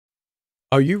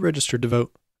Are you registered to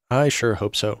vote? I sure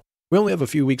hope so. We only have a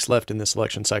few weeks left in this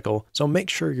election cycle, so make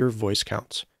sure your voice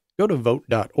counts. Go to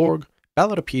vote.org,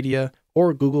 Ballotopedia,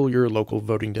 or Google your local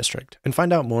voting district and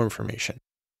find out more information.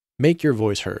 Make your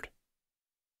voice heard.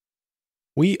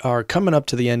 We are coming up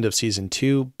to the end of Season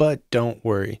 2, but don't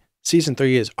worry. Season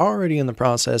 3 is already in the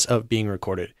process of being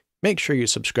recorded. Make sure you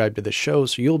subscribe to the show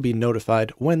so you'll be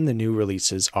notified when the new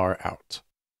releases are out.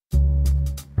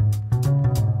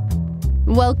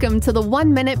 Welcome to the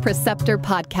 1 Minute Preceptor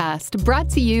podcast, brought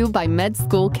to you by Med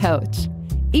School Coach.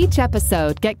 Each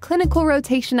episode, get clinical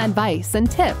rotation advice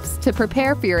and tips to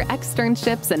prepare for your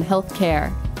externships in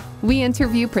healthcare. We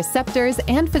interview preceptors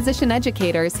and physician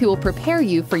educators who will prepare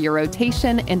you for your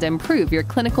rotation and improve your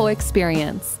clinical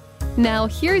experience. Now,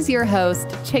 here's your host,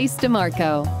 Chase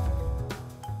DeMarco.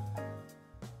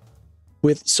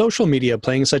 With social media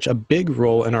playing such a big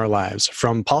role in our lives,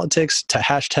 from politics to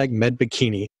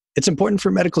 #MedBikini, it's important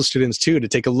for medical students, too, to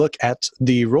take a look at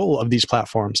the role of these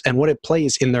platforms and what it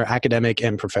plays in their academic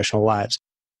and professional lives.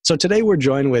 So today we're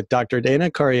joined with Dr. Dana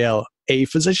Corriel, a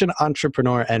physician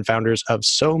entrepreneur and founders of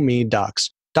SoMe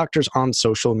Docs, Doctors on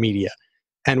Social Media.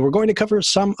 And we're going to cover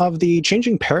some of the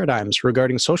changing paradigms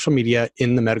regarding social media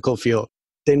in the medical field.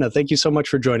 Dana, thank you so much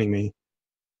for joining me.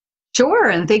 Sure,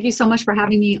 and thank you so much for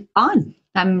having me on.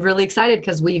 I'm really excited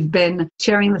because we've been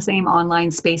sharing the same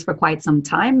online space for quite some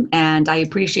time, and I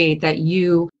appreciate that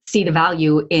you see the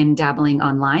value in dabbling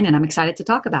online, and I'm excited to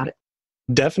talk about it.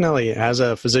 Definitely. As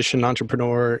a physician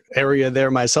entrepreneur area there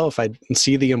myself, I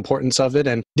see the importance of it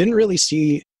and didn't really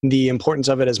see the importance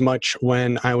of it as much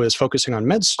when I was focusing on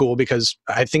med school, because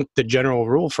I think the general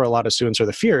rule for a lot of students, or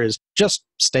the fear, is just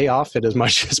stay off it as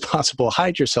much as possible.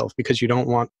 Hide yourself, because you don't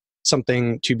want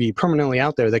something to be permanently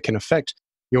out there that can affect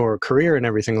your career and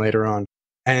everything later on.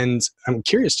 And I'm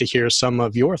curious to hear some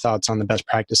of your thoughts on the best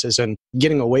practices and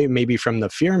getting away maybe from the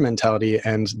fear mentality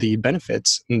and the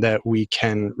benefits that we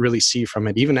can really see from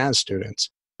it, even as students.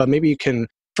 But maybe you can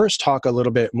first talk a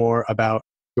little bit more about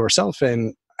yourself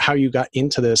and how you got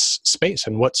into this space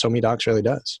and what SoMe Docs really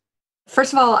does.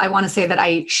 First of all, I want to say that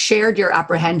I shared your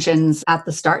apprehensions at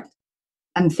the start.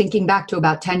 I'm thinking back to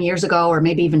about 10 years ago, or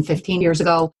maybe even 15 years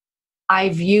ago. I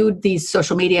viewed these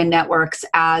social media networks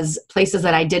as places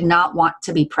that I did not want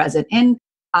to be present in.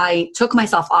 I took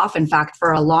myself off, in fact,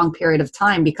 for a long period of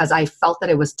time because I felt that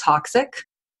it was toxic.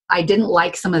 I didn't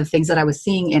like some of the things that I was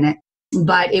seeing in it.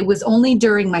 But it was only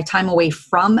during my time away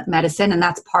from medicine, and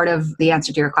that's part of the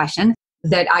answer to your question,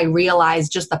 that I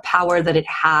realized just the power that it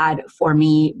had for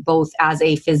me, both as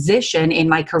a physician in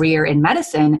my career in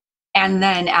medicine, and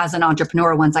then as an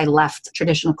entrepreneur once I left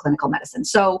traditional clinical medicine.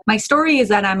 So my story is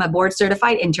that I'm a board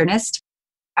certified internist.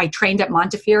 I trained at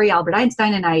Montefiore, Albert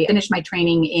Einstein, and I finished my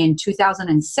training in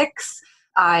 2006.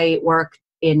 I worked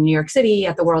in New York City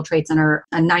at the World Trade Center,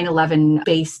 a 9/11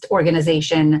 based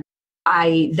organization.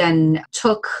 I then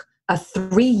took a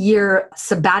 3-year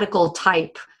sabbatical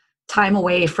type time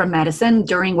away from medicine,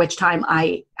 during which time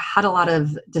I had a lot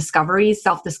of discoveries,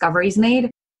 self-discoveries made.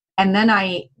 And then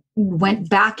I went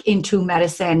back into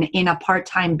medicine in a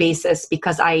part-time basis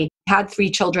because I had 3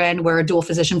 children. We're a dual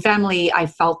physician family. I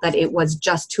felt that it was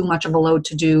just too much of a load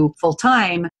to do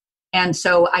full-time. And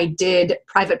so I did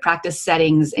private practice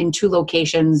settings in 2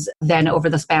 locations then over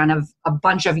the span of a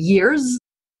bunch of years.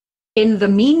 In the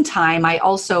meantime, I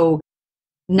also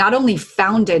not only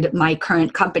founded my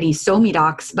current company, SoMe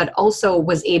Docs, but also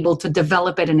was able to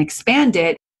develop it and expand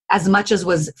it as much as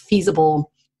was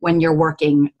feasible when you're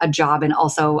working a job and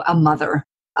also a mother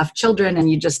of children, and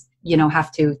you just,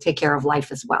 have to take care of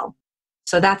life as well.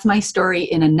 So that's my story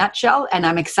in a nutshell, and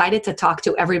I'm excited to talk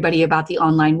to everybody about the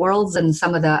online worlds and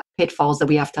some of the pitfalls that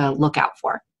we have to look out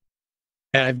for.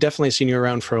 And I've definitely seen you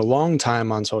around for a long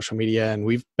time on social media, and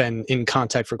we've been in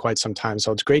contact for quite some time.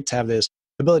 So it's great to have this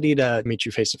ability to meet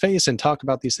you face to face and talk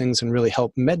about these things and really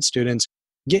help med students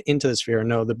get into this sphere and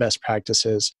know the best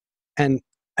practices. And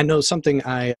I know something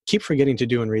I keep forgetting to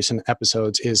do in recent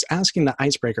episodes is asking the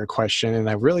icebreaker question. And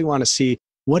I really want to see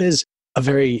what is a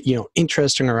very,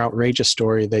 interesting or outrageous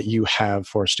story that you have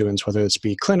for students, whether it's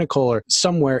be clinical or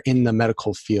somewhere in the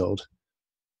medical field.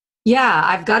 Yeah,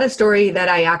 I've got a story that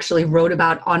I actually wrote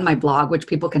about on my blog, which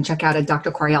people can check out at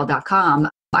drcorriel.com.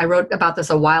 I wrote about this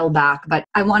a while back, but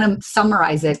I want to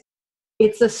summarize it.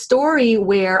 It's a story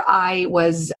where I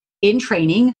was in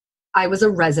training. I was a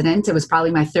resident. It was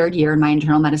probably my 3rd year in my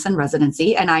internal medicine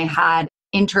residency. And I had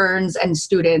interns and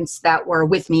students that were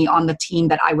with me on the team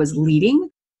that I was leading.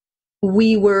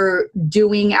 We were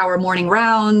doing our morning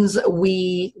rounds.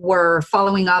 We were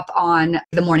following up on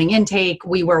the morning intake.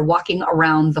 We were walking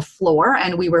around the floor,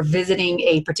 and we were visiting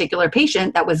a particular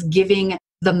patient that was giving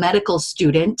the medical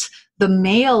student, the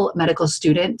male medical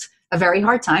student, a very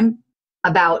hard time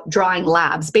about drawing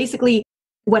labs. Basically,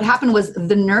 what happened was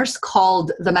the nurse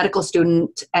called the medical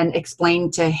student and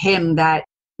explained to him that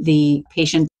the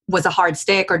patient was a hard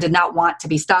stick or did not want to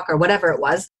be stuck or whatever it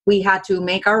was. We had to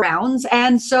make our rounds.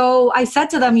 And so I said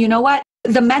to them, you know what?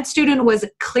 The med student was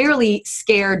clearly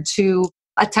scared to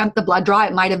attempt the blood draw.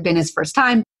 It might have been his first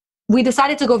time. We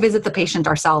decided to go visit the patient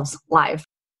ourselves live.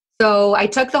 So I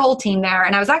took the whole team there,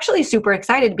 and I was actually super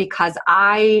excited because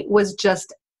I was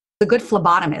just a good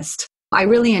phlebotomist. I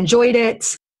really enjoyed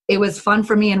it. It was fun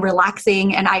for me and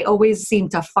relaxing, and I always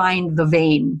seemed to find the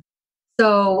vein.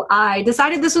 So I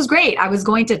decided this was great. I was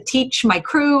going to teach my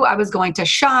crew, I was going to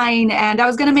shine, and I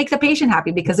was going to make the patient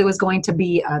happy because it was going to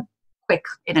be a quick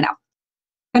in and out.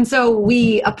 And so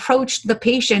we approached the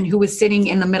patient who was sitting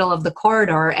in the middle of the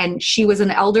corridor, and she was an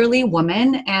elderly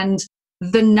woman. And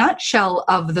the nutshell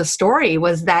of the story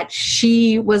was that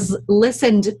she was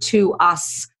listened to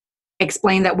us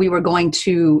explain that we were going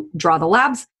to draw the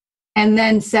labs, and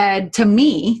then said to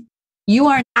me, "You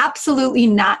are absolutely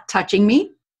not touching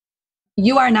me.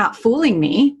 You are not fooling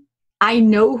me. I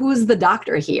know who's the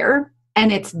doctor here,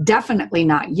 and it's definitely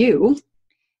not you."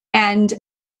 And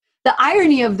the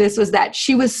irony of this was that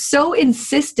she was so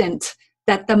insistent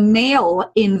that the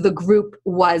male in the group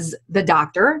was the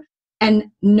doctor,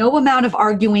 and no amount of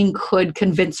arguing could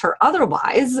convince her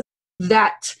otherwise,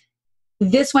 that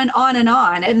this went on.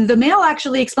 And the male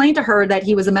actually explained to her that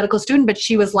he was a medical student, but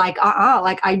she was like,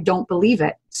 like, I don't believe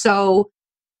it. So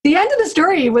the end of the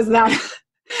story was that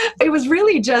it was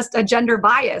really just a gender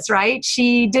bias, right?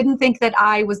 She didn't think that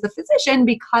I was the physician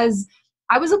because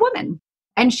I was a woman,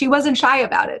 and she wasn't shy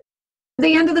about it.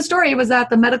 The end of the story was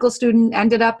that the medical student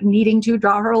ended up needing to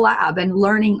draw her lab and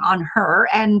learning on her.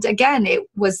 And again, it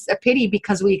was a pity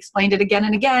because we explained it again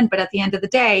and again. But at the end of the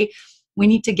day, we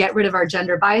need to get rid of our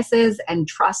gender biases and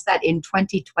trust that in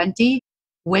 2020,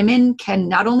 women can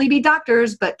not only be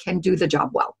doctors, but can do the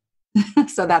job well.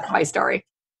 So that's my story.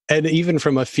 And even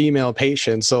from a female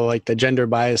patient, so like the gender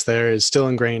bias there is still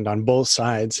ingrained on both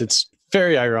sides. It's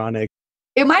very ironic.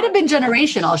 It might have been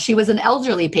generational. She was an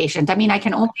elderly patient. I mean, I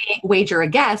can only wager a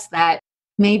guess that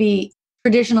maybe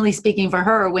traditionally speaking for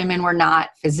her, women were not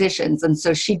physicians. And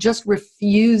so she just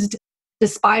refused,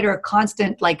 despite her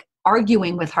constant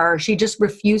arguing with her, she just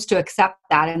refused to accept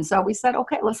that. And so we said,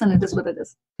 okay, listen, it is what it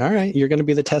is. All right, you're going to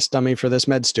be the test dummy for this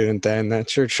med student then.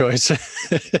 That's your choice.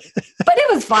 But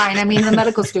it was fine. I mean, the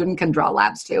medical student can draw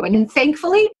labs too. And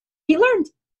thankfully, he learned.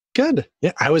 Good.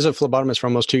 Yeah, I was a phlebotomist for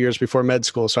almost 2 years before med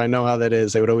school, so I know how that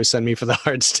is. They would always send me for the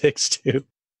hard sticks too.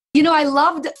 You know, I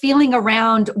loved feeling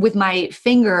around with my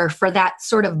finger for that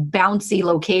sort of bouncy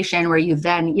location where you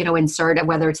then, insert,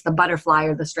 whether it's the butterfly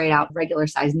or the straight out regular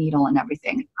size needle and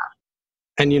everything.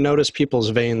 And you notice people's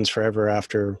veins forever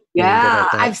after. Yeah,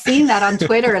 I've seen that on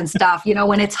Twitter and stuff.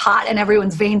 When it's hot and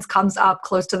everyone's veins comes up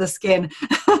close to the skin,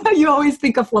 you always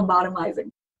think of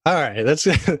phlebotomizing. All right,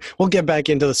 we'll get back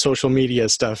into the social media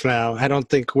stuff now. I don't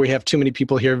think we have too many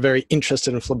people here very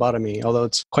interested in phlebotomy, although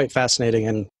it's quite fascinating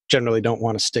and generally don't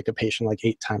want to stick a patient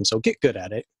 8 times. So get good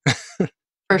at it.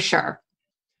 For sure.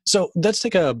 So let's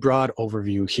take a broad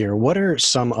overview here. What are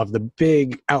some of the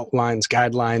big outlines,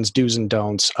 guidelines, do's and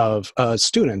don'ts of a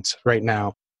student right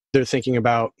now? They're thinking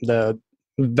about the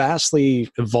vastly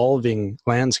evolving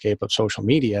landscape of social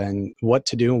media and what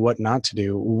to do and what not to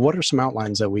do. What are some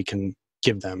outlines that we can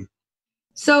give them?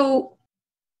 So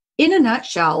in a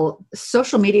nutshell,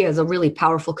 social media is a really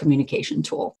powerful communication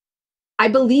tool. I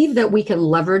believe that we can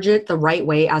leverage it the right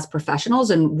way as professionals,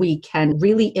 and we can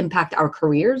really impact our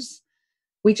careers.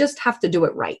 We just have to do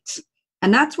it right.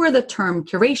 And that's where the term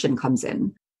curation comes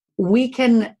in. We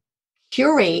can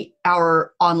curate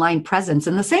our online presence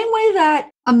in the same way that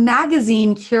a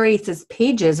magazine curates its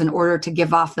pages in order to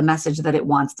give off the message that it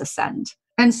wants to send.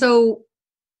 And so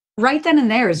right then and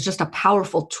there is just a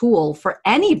powerful tool for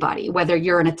anybody, whether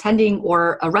you're an attending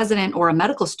or a resident or a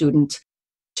medical student,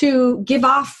 to give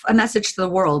off a message to the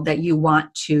world that you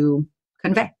want to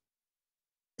convey.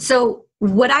 So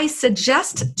what I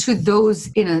suggest to those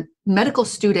in a medical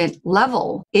student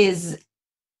level is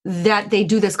that they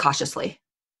do this cautiously.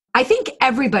 I think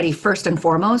everybody, first and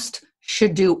foremost,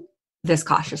 should do this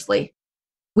cautiously.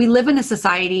 We live in a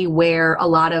society where a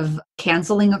lot of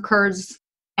canceling occurs.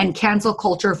 And cancel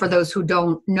culture, for those who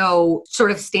don't know,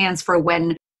 sort of stands for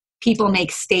when people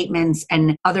make statements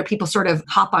and other people sort of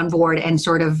hop on board and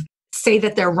sort of say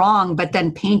that they're wrong, but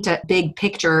then paint a big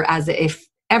picture as if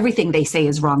everything they say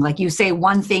is wrong. Like you say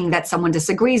one thing that someone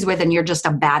disagrees with and you're just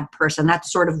a bad person.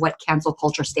 That's sort of what cancel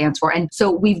culture stands for. And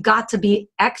so we've got to be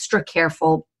extra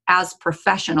careful as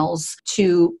professionals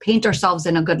to paint ourselves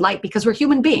in a good light because we're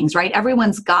human beings, right?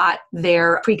 Everyone's got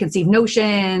their preconceived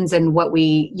notions and what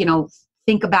we,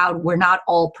 think about. We're not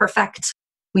all perfect.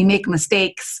 We make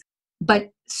mistakes, but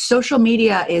social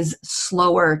media is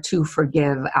slower to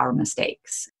forgive our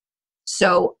mistakes.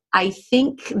 So I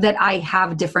think that I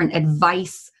have different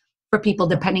advice for people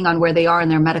depending on where they are in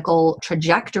their medical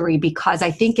trajectory, because I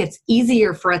think it's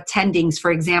easier for attendings,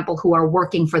 for example, who are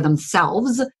working for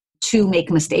themselves to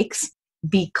make mistakes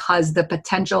because the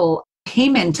potential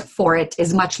payment for it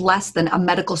is much less than a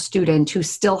medical student who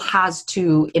still has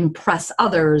to impress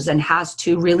others and has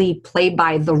to really play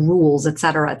by the rules, et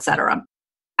cetera, et cetera.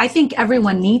 I think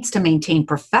everyone needs to maintain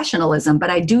professionalism,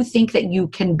 but I do think that you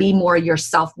can be more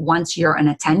yourself once you're an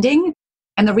attending.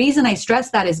 And the reason I stress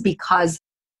that is because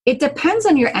it depends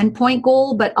on your endpoint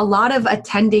goal, but a lot of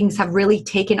attendings have really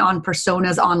taken on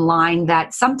personas online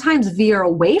that sometimes veer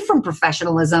away from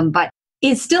professionalism, but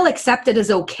is still accepted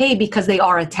as okay because they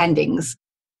are attendings.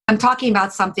 I'm talking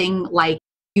about something like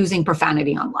using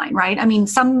profanity online, right? I mean,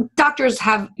 some doctors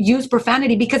have used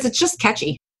profanity because it's just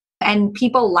catchy and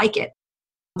people like it.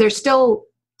 They're still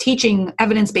teaching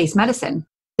evidence-based medicine.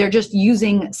 They're just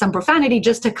using some profanity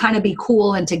just to kind of be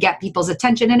cool and to get people's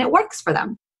attention, and it works for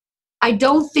them. I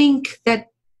don't think that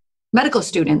medical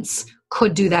students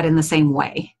could do that in the same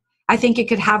way. I think it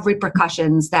could have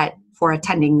repercussions that for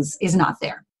attendings is not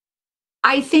there.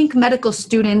 I think medical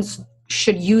students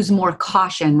should use more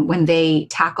caution when they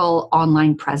tackle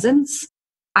online presence.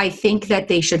 I think that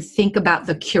they should think about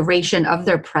the curation of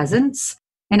their presence.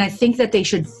 And I think that they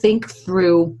should think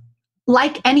through,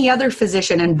 like any other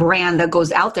physician and brand that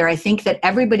goes out there, I think that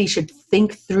everybody should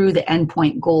think through the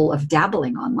endpoint goal of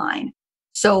dabbling online.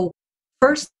 So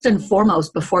first and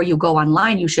foremost, before you go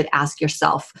online, you should ask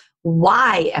yourself,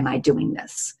 why am I doing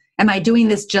this? Am I doing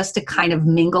this just to kind of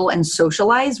mingle and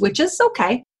socialize, which is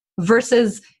okay,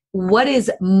 versus what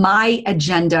is my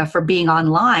agenda for being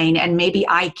online? And maybe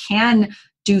I can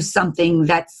do something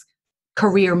that's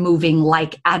career moving,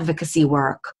 like advocacy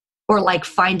work, or like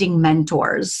finding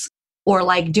mentors, or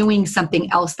like doing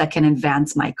something else that can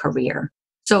advance my career.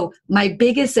 So my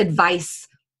biggest advice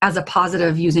as a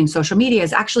positive using social media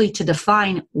is actually to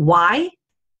define why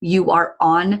you are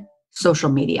on social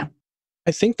media.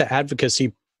 I think the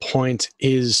advocacy point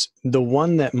is the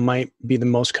one that might be the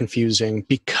most confusing,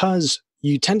 because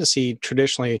you tend to see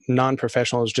traditionally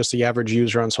non-professionals, just the average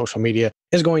user on social media,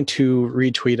 is going to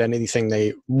retweet anything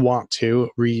they want to,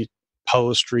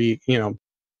 repost,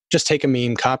 just take a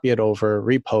meme, copy it over,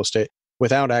 repost it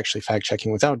without actually fact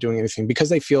checking, without doing anything, because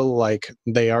they feel like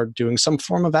they are doing some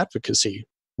form of advocacy,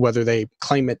 whether they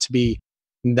claim it to be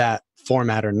that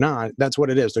format or not. That's what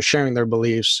it is. They're sharing their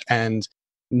beliefs, and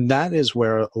that is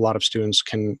where a lot of students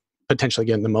can potentially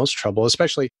get in the most trouble,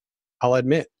 especially, I'll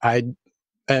admit, I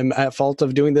am at fault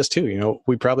of doing this too.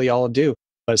 We probably all do,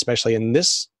 but especially in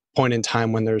this point in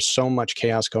time when there's so much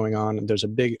chaos going on, there's a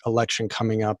big election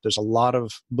coming up, there's a lot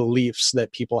of beliefs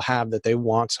that people have that they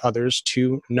want others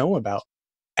to know about.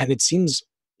 And it seems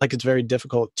like it's very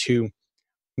difficult to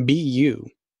be you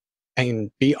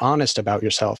and be honest about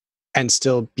yourself and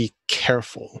still be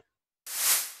careful.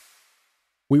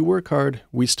 We work hard,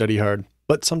 we study hard,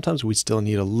 but sometimes we still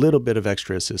need a little bit of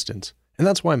extra assistance. And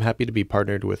that's why I'm happy to be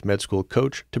partnered with Med School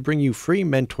Coach to bring you free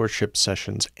mentorship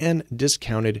sessions and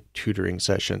discounted tutoring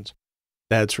sessions.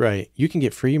 That's right, you can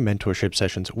get free mentorship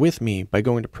sessions with me by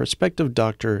going to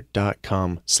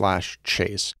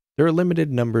perspectivedoctor.com/chase. There are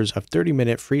limited numbers of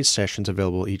 30-minute free sessions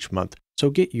available each month, so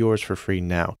get yours for free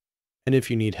now. And if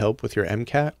you need help with your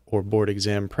MCAT or board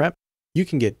exam prep, you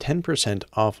can get 10%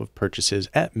 off of purchases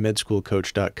at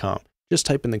medschoolcoach.com. Just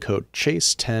type in the code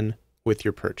CHASE10 with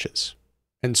your purchase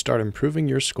and start improving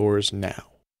your scores now.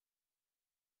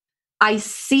 I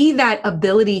see that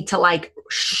ability to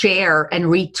share and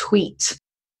retweet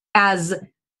as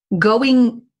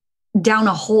going down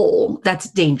a hole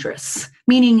that's dangerous,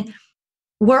 meaning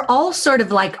we're all sort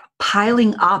of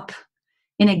piling up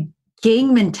in a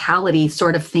gang mentality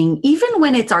sort of thing, even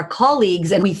when it's our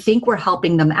colleagues and we think we're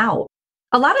helping them out.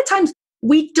 A lot of times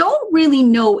we don't really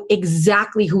know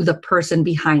exactly who the person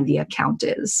behind the account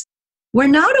is. We're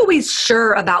not always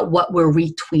sure about what we're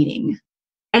retweeting.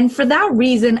 And for that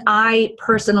reason, I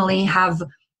personally have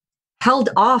held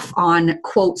off on,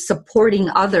 quote, supporting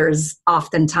others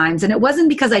oftentimes. And it wasn't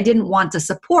because I didn't want to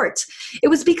support. It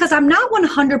was because I'm not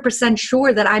 100%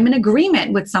 sure that I'm in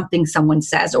agreement with something someone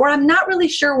says, or I'm not really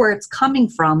sure where it's coming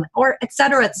from, or et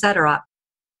cetera, et cetera.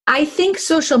 I think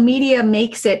social media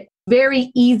makes it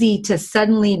very easy to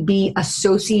suddenly be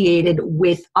associated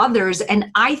with others. And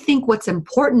I think what's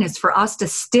important is for us to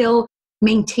still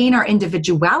maintain our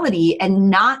individuality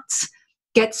and not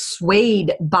get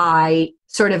swayed by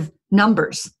sort of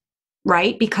numbers,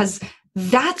 right? Because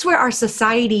that's where our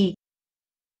society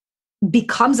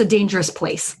becomes a dangerous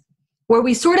place, where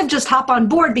we sort of just hop on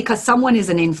board because someone is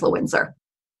an influencer.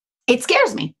 It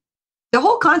scares me. The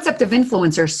whole concept of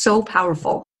influencer is so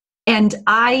powerful. And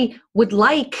I would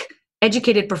like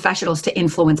educated professionals to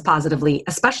influence positively,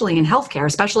 especially in healthcare,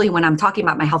 especially when I'm talking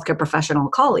about my healthcare professional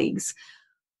colleagues.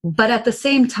 But at the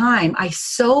same time, I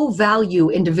so value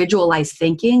individualized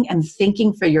thinking and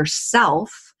thinking for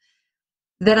yourself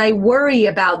that I worry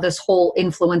about this whole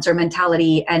influencer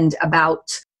mentality and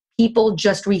about people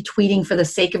just retweeting for the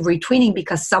sake of retweeting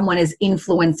because someone is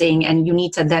influencing and you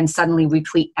need to then suddenly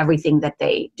retweet everything that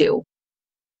they do.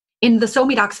 In the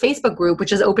SoMe Docs Facebook group,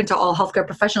 which is open to all healthcare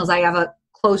professionals, I have a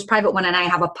closed private one and I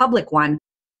have a public one.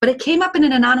 But it came up in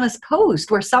an anonymous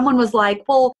post where someone was like,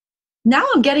 well, now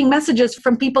I'm getting messages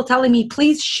from people telling me,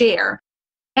 please share.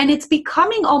 And it's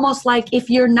becoming almost like if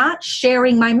you're not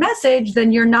sharing my message,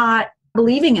 then you're not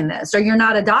believing in this or you're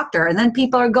not a doctor. And then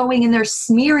people are going and they're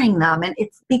smearing them. And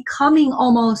it's becoming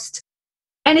almost,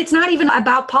 and it's not even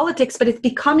about politics, but it's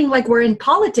becoming like we're in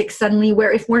politics suddenly,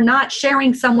 where if we're not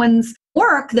sharing someone's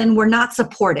work, then we're not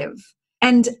supportive.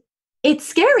 And it's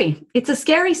scary. It's a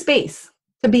scary space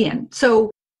to be in.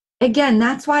 So again,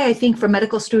 that's why I think for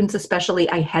medical students especially,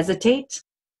 I hesitate.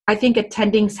 I think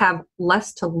attendings have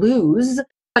less to lose,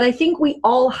 but I think we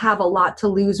all have a lot to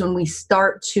lose when we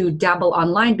start to dabble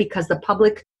online, because the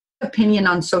public opinion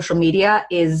on social media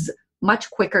is much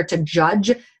quicker to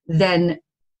judge than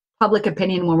public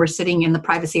opinion when we're sitting in the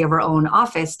privacy of our own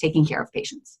office taking care of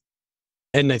patients.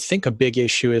 And I think a big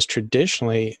issue is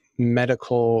traditionally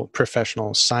medical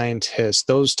professionals, scientists,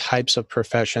 those types of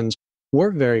professions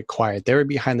were very quiet. They were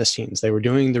behind the scenes. They were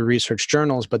doing the research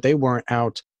journals, but they weren't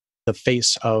out the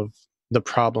face of the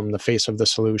problem, the face of the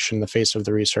solution, the face of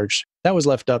the research. That was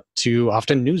left up to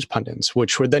often news pundits,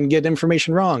 which would then get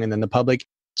information wrong. And then the public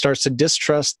starts to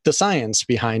distrust the science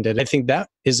behind it. I think that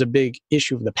is a big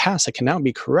issue of the past that can now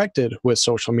be corrected with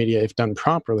social media if done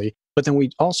properly. But then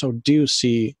we also do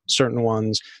see certain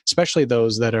ones, especially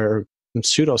those that are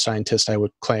pseudoscientists, I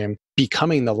would claim,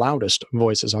 becoming the loudest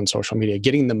voices on social media,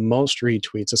 getting the most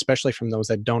retweets, especially from those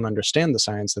that don't understand the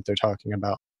science that they're talking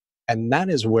about. And that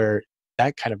is where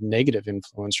that kind of negative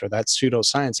influencer, that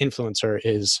pseudoscience influencer,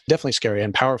 is definitely scary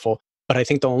and powerful. But I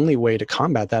think the only way to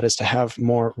combat that is to have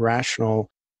more rational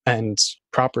and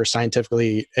proper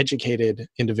scientifically educated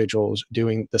individuals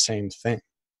doing the same thing.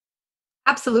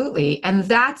 Absolutely. And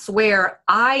that's where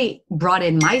I brought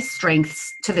in my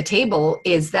strengths to the table,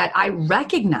 is that I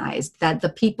recognized that the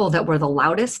people that were the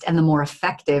loudest and the more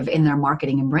effective in their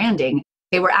marketing and branding,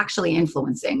 they were actually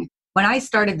influencing. When I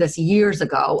started this years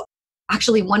ago,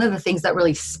 actually one of the things that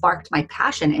really sparked my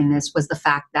passion in this was the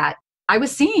fact that I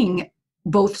was seeing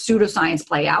both pseudoscience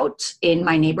play out in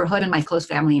my neighborhood and my close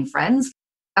family and friends.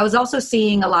 I was also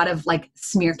seeing a lot of like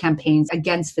smear campaigns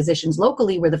against physicians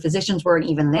locally, where the physicians weren't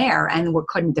even there and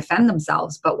couldn't defend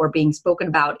themselves, but were being spoken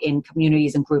about in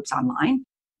communities and groups online.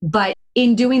 But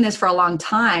in doing this for a long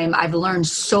time, I've learned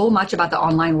so much about the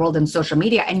online world and social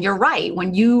media. And you're right,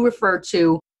 when you refer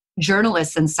to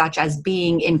journalists and such as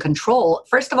being in control,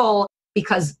 first of all,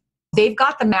 because they've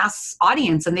got the mass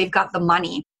audience and they've got the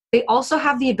money, they also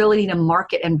have the ability to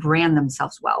market and brand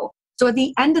themselves well. So at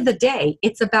the end of the day,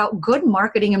 it's about good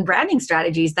marketing and branding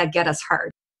strategies that get us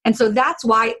heard. And so that's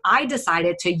why I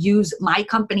decided to use my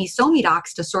company, SoMe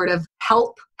Docs, to sort of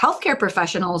help healthcare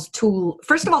professionals to,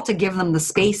 first of all, to give them the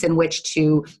space in which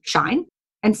to shine.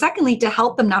 And secondly, to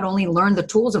help them not only learn the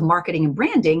tools of marketing and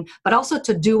branding, but also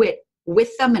to do it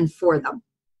with them and for them.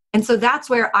 And so that's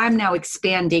where I'm now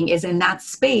expanding, is in that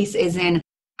space, is in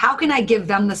how can I give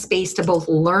them the space to both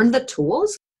learn the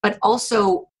tools, but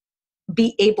also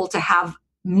be able to have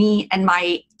me and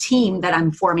my team that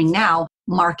I'm forming now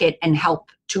market and help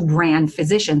to brand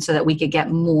physicians so that we could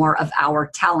get more of our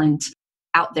talent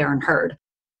out there and heard.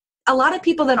 A lot of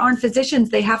people that aren't physicians,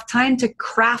 they have time to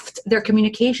craft their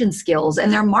communication skills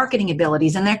and their marketing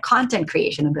abilities and their content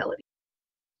creation ability.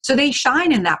 So they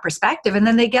shine in that perspective, and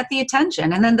then they get the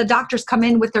attention. And then the doctors come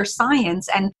in with their science,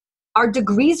 and our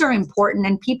degrees are important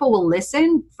and people will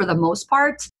listen for the most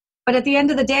part. But at the end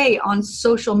of the day, on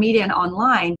social media and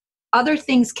online, other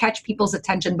things catch people's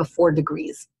attention before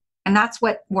degrees. And that's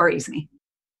what worries me.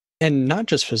 And not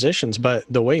just physicians, but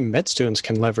the way med students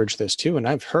can leverage this too. And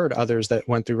I've heard others that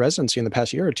went through residency in the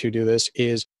past year or two do this,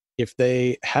 is if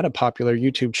they had a popular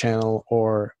YouTube channel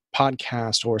or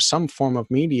podcast or some form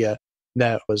of media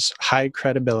that was high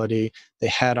credibility, they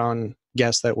had on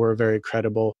guests that were very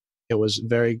credible, it was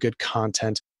very good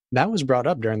content, that was brought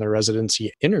up during their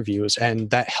residency interviews, and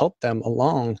that helped them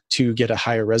along to get a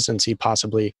higher residency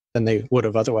possibly than they would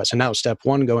have otherwise. And now step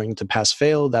one, going to pass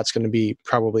fail, that's going to be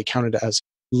probably counted as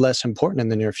less important in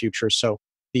the near future. So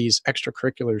these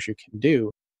extracurriculars you can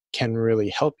do can really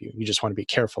help you. You just want to be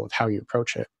careful of how you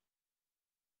approach it.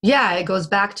 Yeah, it goes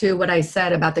back to what I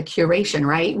said about the curation,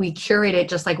 right? We curate it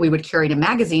just like we would curate a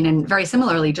magazine, and very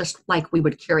similarly, just like we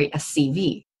would curate a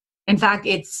CV. In fact,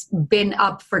 it's been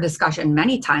up for discussion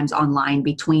many times online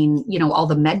between, all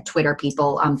the med Twitter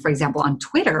people, for example, on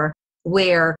Twitter,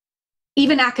 where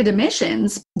even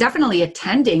academicians, definitely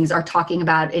attendings, are talking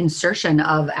about insertion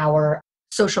of our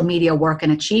social media work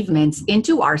and achievements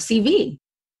into our CV.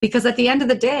 Because at the end of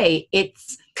the day,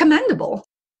 it's commendable.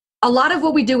 A lot of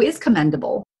what we do is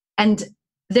commendable. And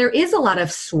there is a lot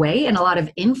of sway and a lot of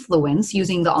influence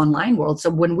using the online world. So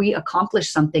when we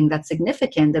accomplish something that's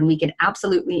significant, then we can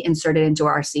absolutely insert it into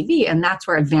our CV. And that's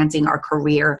where advancing our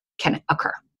career can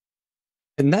occur.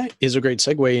 And that is a great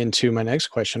segue into my next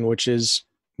question, which is,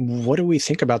 what do we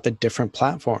think about the different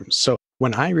platforms? So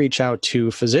when I reach out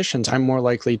to physicians, I'm more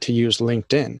likely to use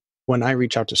LinkedIn. When I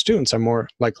reach out to students, I'm more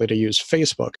likely to use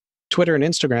Facebook. Twitter and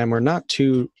Instagram are not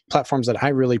two platforms that I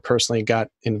really personally got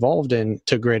involved in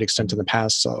to a great extent in the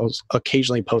past. So I'll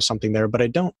occasionally post something there, but I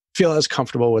don't feel as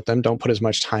comfortable with them, don't put as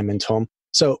much time into them.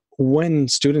 So when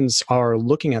students are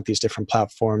looking at these different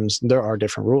platforms, there are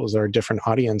different rules, there are different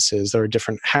audiences, there are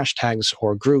different hashtags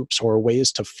or groups or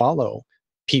ways to follow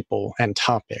people and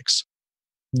topics.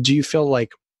 Do you feel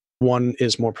like one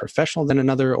is more professional than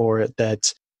another, or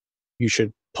that you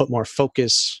should put more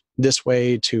focus this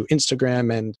way to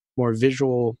Instagram and more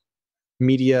visual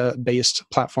media-based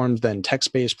platforms than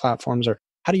text-based platforms? Or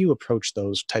how do you approach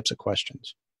those types of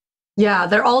questions? Yeah,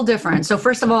 they're all different. So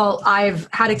first of all, I've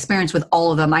had experience with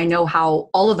all of them. I know how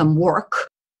all of them work.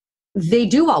 They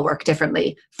do all work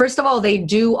differently. First of all, they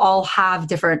do all have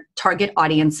different target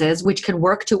audiences, which can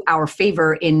work to our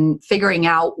favor in figuring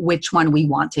out which one we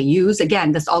want to use.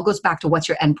 Again, this all goes back to what's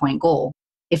your endpoint goal.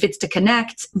 If it's to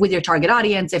connect with your target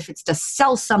audience, if it's to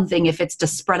sell something, if it's to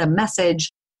spread a message,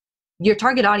 your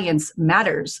target audience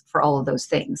matters for all of those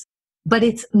things. But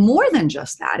it's more than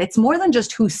just that. It's more than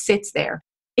just who sits there.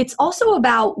 It's also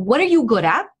about what are you good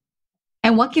at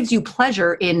and what gives you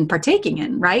pleasure in partaking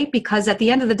in, right? Because at the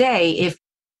end of the day, if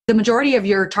the majority of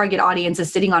your target audience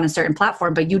is sitting on a certain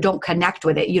platform, but you don't connect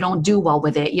with it, you don't do well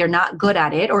with it, you're not good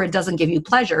at it, or it doesn't give you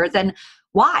pleasure, then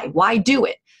why? Why do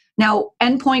it? Now,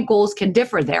 endpoint goals can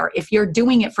differ there. If you're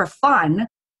doing it for fun,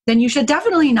 then you should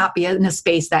definitely not be in a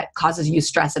space that causes you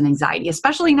stress and anxiety,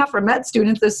 especially not for med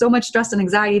students. There's so much stress and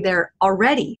anxiety there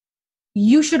already.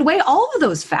 You should weigh all of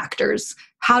those factors.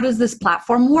 How does this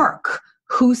platform work?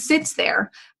 Who sits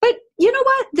there? But you know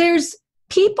what? There's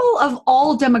people of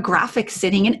all demographics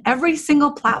sitting in every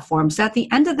single platform. So at the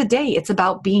end of the day, it's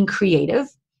about being creative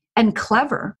and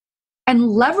clever and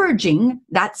leveraging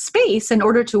that space in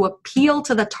order to appeal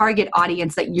to the target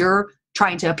audience that you're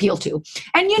trying to appeal to.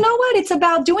 And you know what? It's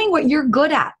about doing what you're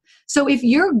good at. So if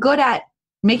you're good at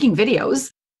making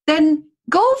videos, then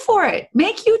go for it.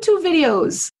 Make YouTube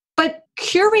videos, but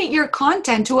curate your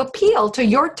content to appeal to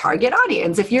your target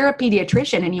audience. If you're a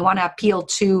pediatrician and you want to appeal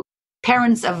to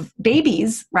parents of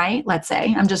babies, right? Let's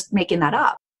say, I'm just making that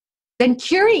up. Then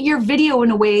curate your video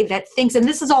in a way that thinks, and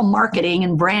this is all marketing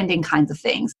and branding kinds of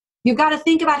things. You've got to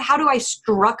think about, how do I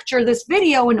structure this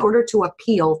video in order to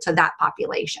appeal to that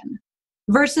population?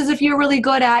 Versus if you're really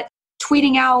good at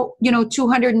tweeting out,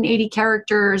 280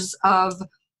 characters of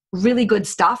really good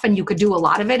stuff, and you could do a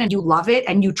lot of it and you love it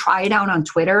and you try it out on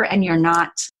Twitter and you're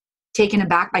not taken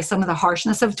aback by some of the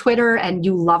harshness of Twitter and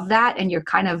you love that and you're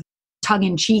kind of tongue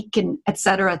in cheek and et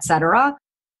cetera,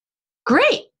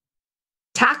 great.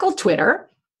 Tackle Twitter,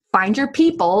 find your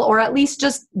people, or at least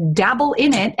just dabble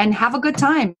in it and have a good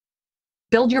time.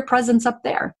 Build your presence up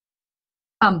there.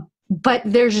 But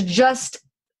there's just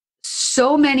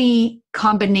so many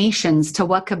combinations to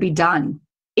what could be done.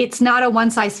 It's not a one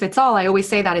size fits all. I always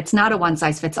say that it's not a one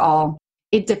size fits all.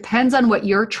 It depends on what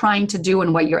you're trying to do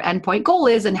and what your endpoint goal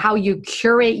is and how you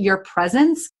curate your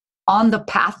presence on the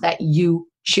path that you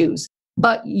choose.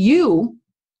 But you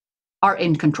are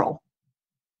in control.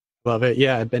 Love it.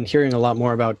 Yeah, I've been hearing a lot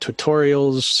more about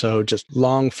tutorials. So just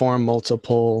long form,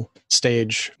 multiple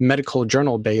stage, medical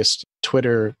journal based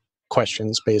Twitter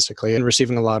questions, basically, and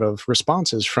receiving a lot of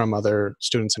responses from other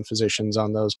students and physicians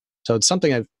on those. So it's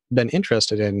something I've been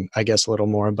interested in, I guess, a little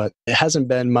more, but it hasn't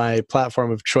been my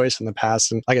platform of choice in the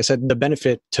past. And like I said, the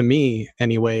benefit to me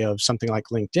anyway of something like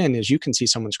LinkedIn is you can see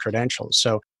someone's credentials.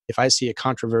 So if I see a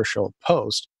controversial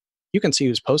post, you can see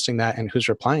who's posting that and who's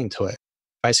replying to it.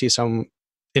 If I see some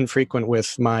infrequent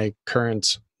with my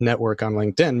current network on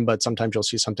LinkedIn, but sometimes you'll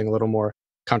see something a little more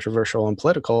controversial and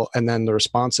political. And then the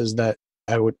responses that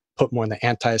I would put more in the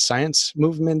anti-science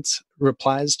movement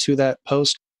replies to that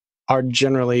post are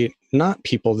generally not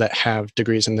people that have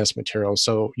degrees in this material.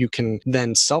 So you can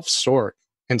then self-sort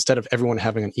instead of everyone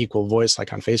having an equal voice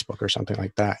like on Facebook or something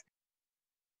like that.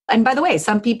 And by the way,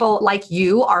 some people like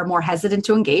you are more hesitant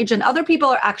to engage, and other people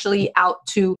are actually out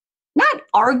to not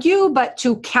argue, but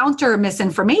to counter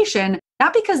misinformation,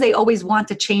 not because they always want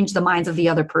to change the minds of the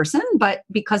other person, but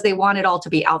because they want it all to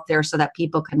be out there so that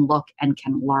people can look and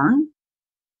can learn.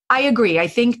 I agree. I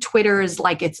think Twitter is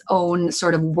like its own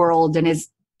sort of world and is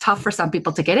tough for some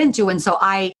people to get into. And so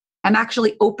I am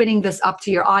actually opening this up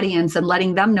to your audience and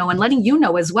letting them know and letting you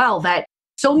know as well that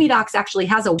SoMeDocs actually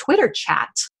has a Twitter chat.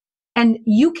 And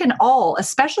you can all,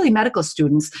 especially medical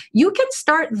students, you can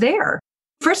start there.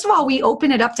 First of all, we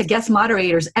open it up to guest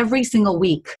moderators every single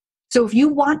week. So if you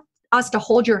want us to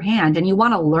hold your hand and you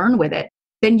want to learn with it,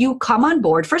 then you come on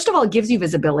board. First of all, it gives you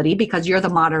visibility because you're the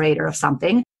moderator of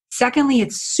something. Secondly,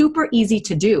 it's super easy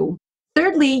to do.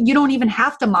 Thirdly, you don't even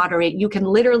have to moderate. You can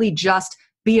literally just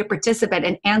be a participant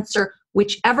and answer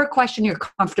whichever question you're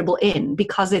comfortable in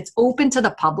because it's open to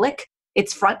the public.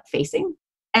 It's front facing.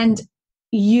 And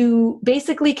you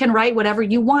basically can write whatever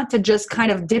you want to just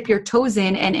kind of dip your toes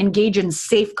in and engage in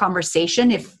safe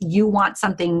conversation if you want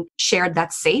something shared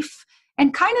that's safe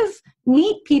and kind of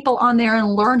meet people on there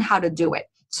and learn how to do it.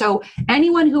 So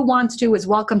anyone who wants to is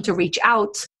welcome to reach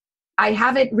out. I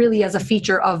have it really as a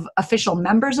feature of official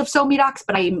members of SoMeDocs,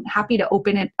 but I'm happy to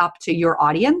open it up to your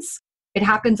audience. It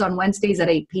happens on Wednesdays at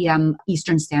 8 p.m.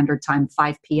 Eastern Standard Time,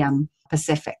 5 p.m.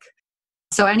 Pacific.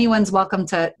 So anyone's welcome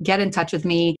to get in touch with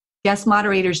me. Guest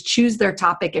moderators choose their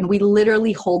topic and we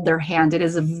literally hold their hand. It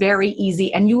is very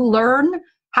easy and you learn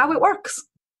how it works.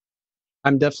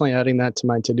 I'm definitely adding that to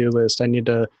my to-do list. I need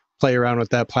to play around with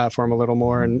that platform a little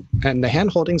more and the hand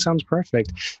holding sounds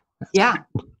perfect. Yeah,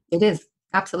 it is.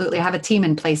 Absolutely. I have a team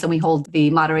in place and we hold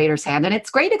the moderator's hand and it's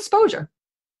great exposure.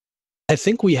 I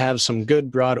think we have some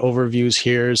good broad overviews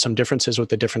here, some differences with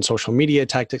the different social media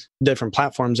tactics, different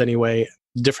platforms anyway,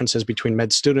 differences between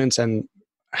med students and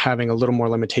having a little more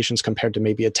limitations compared to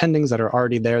maybe attendings that are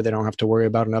already there. They don't have to worry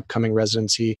about an upcoming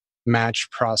residency match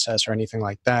process or anything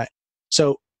like that.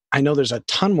 So I know there's a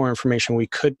ton more information we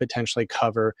could potentially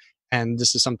cover, and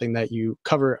this is something that you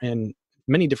cover in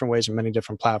many different ways and many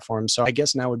different platforms. So I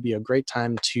guess now would be a great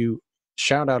time to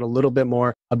shout out a little bit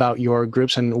more about your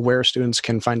groups and where students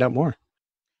can find out more.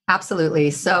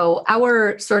 Absolutely. So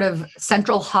our sort of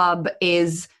central hub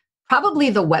is probably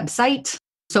the website,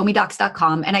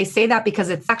 SoMeDocs.com. And I say that because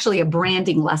it's actually a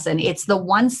branding lesson. It's the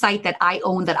one site that I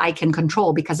own that I can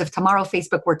control, because if tomorrow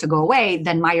Facebook were to go away,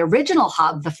 then my original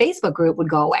hub, the Facebook group, would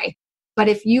go away. But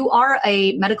if you are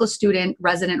a medical student,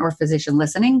 resident, or physician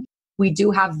listening, we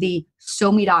do have the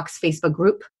SoMeDocs Facebook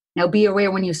group. Now be aware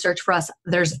when you search for us,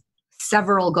 there's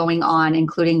several going on,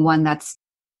 including one that's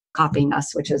copying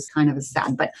us, which is kind of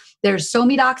sad. But there's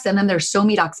SoMeDocs and then there's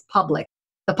SoMeDocs Public.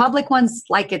 The public one's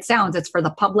like it sounds, it's for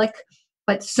the public.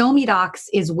 But SoMeDocs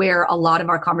is where a lot of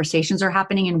our conversations are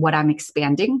happening and what I'm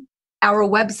expanding. Our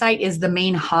website is the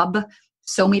main hub,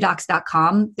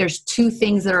 SoMeDocs.com. There's two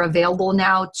things that are available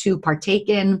now to partake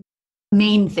in,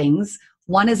 main things.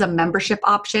 One is a membership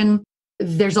option.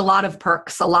 There's a lot of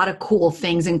perks, a lot of cool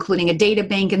things, including a data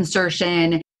bank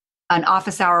insertion, an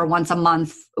office hour once a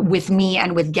month with me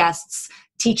and with guests,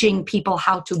 teaching people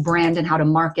how to brand and how to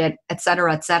market, et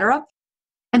cetera, et cetera.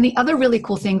 And the other really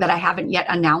cool thing that I haven't yet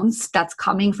announced that's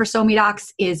coming for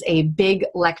SoMeDocs is a big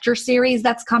lecture series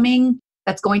that's coming,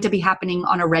 that's going to be happening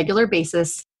on a regular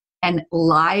basis and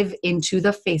live into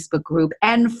the Facebook group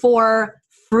and for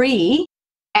free.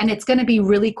 And it's going to be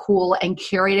really cool and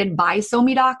curated by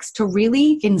SoMeDocs to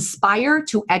really inspire,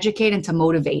 to educate, and to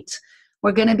motivate.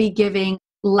 We're going to be giving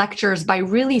lectures by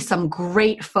really some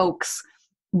great folks,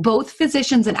 both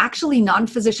physicians and actually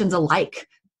non-physicians alike,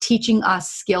 teaching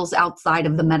us skills outside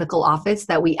of the medical office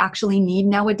that we actually need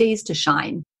nowadays to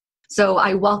shine. So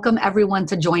I welcome everyone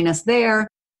to join us there.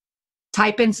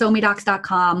 Type in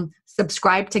SoMeDocs.com,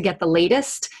 subscribe to get the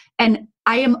latest. And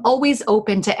I am always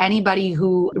open to anybody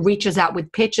who reaches out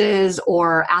with pitches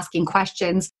or asking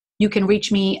questions. You can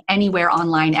reach me anywhere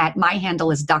online at, my handle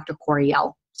is Dr.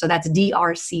 Corriel. So that's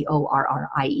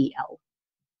DrCorriel.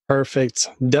 Perfect.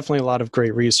 Definitely a lot of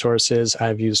great resources.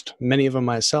 I've used many of them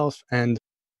myself, and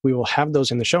we will have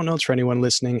those in the show notes for anyone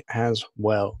listening as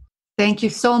well. Thank you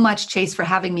so much, Chase, for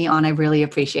having me on. I really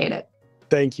appreciate it.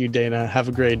 Thank you, Dana. Have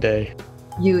a great day.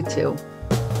 You too.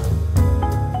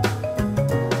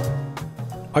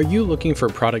 Are you looking for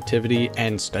productivity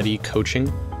and study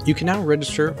coaching? You can now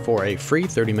register for a free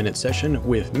 30-minute session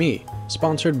with me,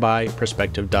 sponsored by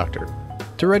Prospective Doctor.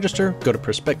 To register, go to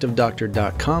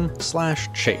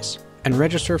prospectivedoctor.com/chase and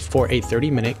register for a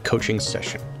 30-minute coaching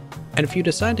session. And if you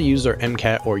decide to use their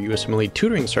MCAT or USMLE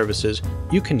tutoring services,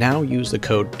 you can now use the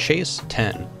code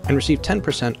CHASE10 and receive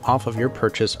 10% off of your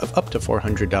purchase of up to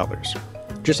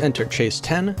 $400. Just enter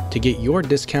CHASE10 to get your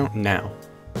discount now.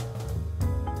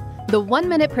 The 1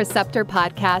 Minute Preceptor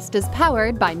podcast is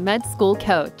powered by Med School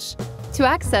Coach. To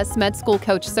access Med School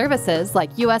Coach services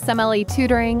like USMLE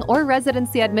tutoring or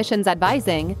residency admissions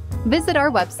advising, visit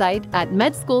our website at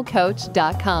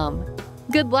medschoolcoach.com.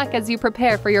 Good luck as you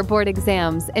prepare for your board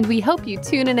exams, and we hope you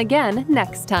tune in again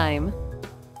next time.